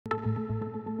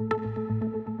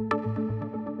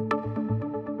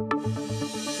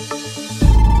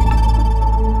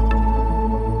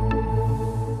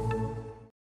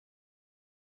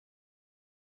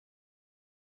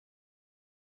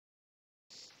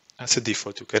As a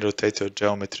default, you can rotate your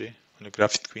geometry on a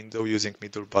graphic window using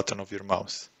middle button of your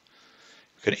mouse.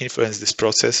 You can influence this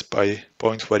process by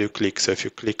point where you click. So if you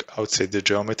click outside the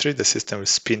geometry, the system will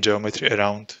spin geometry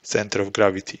around center of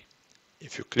gravity.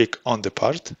 If you click on the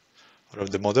part or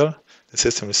of the model, the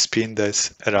system will spin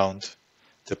this around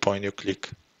the point you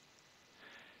click.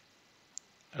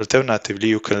 Alternatively,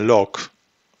 you can lock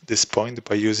this point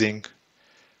by using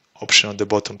option on the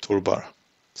bottom toolbar.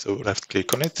 So left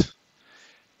click on it,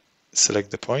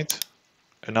 select the point,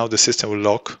 and now the system will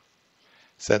lock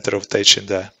center of rotation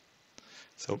there.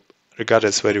 So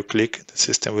regardless where you click, the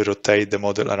system will rotate the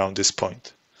model around this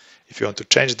point. If you want to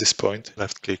change this point,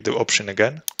 left click the option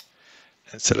again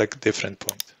and select different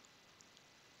point.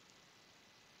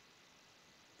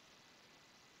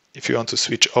 If you want to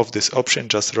switch off this option,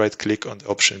 just right click on the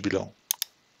option below.